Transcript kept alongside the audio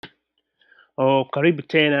Karibu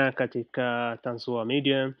tena katika Tanzua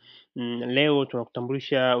Media. Leo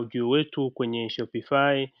tunakutambulisha ujio wetu kwenye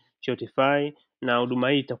Shopify na huduma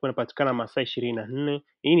hii itakuwa inapatikana masaa 24.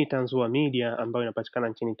 Hii ni Tanzua Media ambayo inapatikana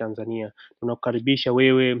nchini Tanzania. Tunakukaribisha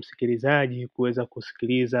wewe msikilizaji kuweza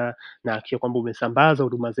kusikiliza na hakikisha kwamba umesambaza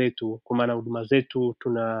huduma zetu, kwa maana huduma zetu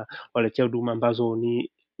tunawaletea huduma ambazo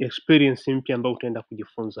ni experience mpya ambayo utaenda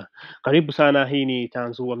kujifunza. Karibu sana, hii ni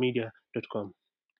tanzuamedia.com.